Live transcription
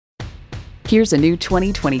Here's a new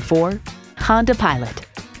 2024 Honda Pilot.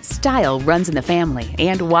 Style runs in the family,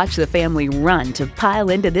 and watch the family run to pile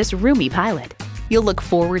into this roomy Pilot. You'll look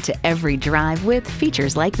forward to every drive with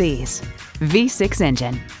features like these: V6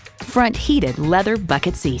 engine, front heated leather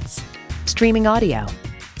bucket seats, streaming audio,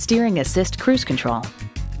 steering assist cruise control,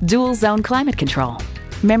 dual zone climate control,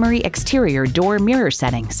 memory exterior door mirror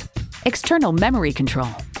settings, external memory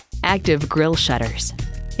control, active grille shutters,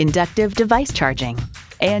 inductive device charging,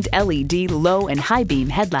 and LED low and high beam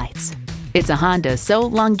headlights. It's a Honda, so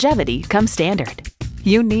longevity comes standard.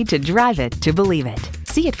 You need to drive it to believe it.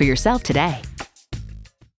 See it for yourself today.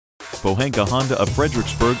 Pohanka Honda of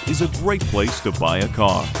Fredericksburg is a great place to buy a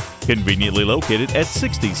car. Conveniently located at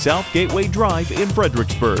 60 South Gateway Drive in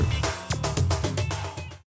Fredericksburg.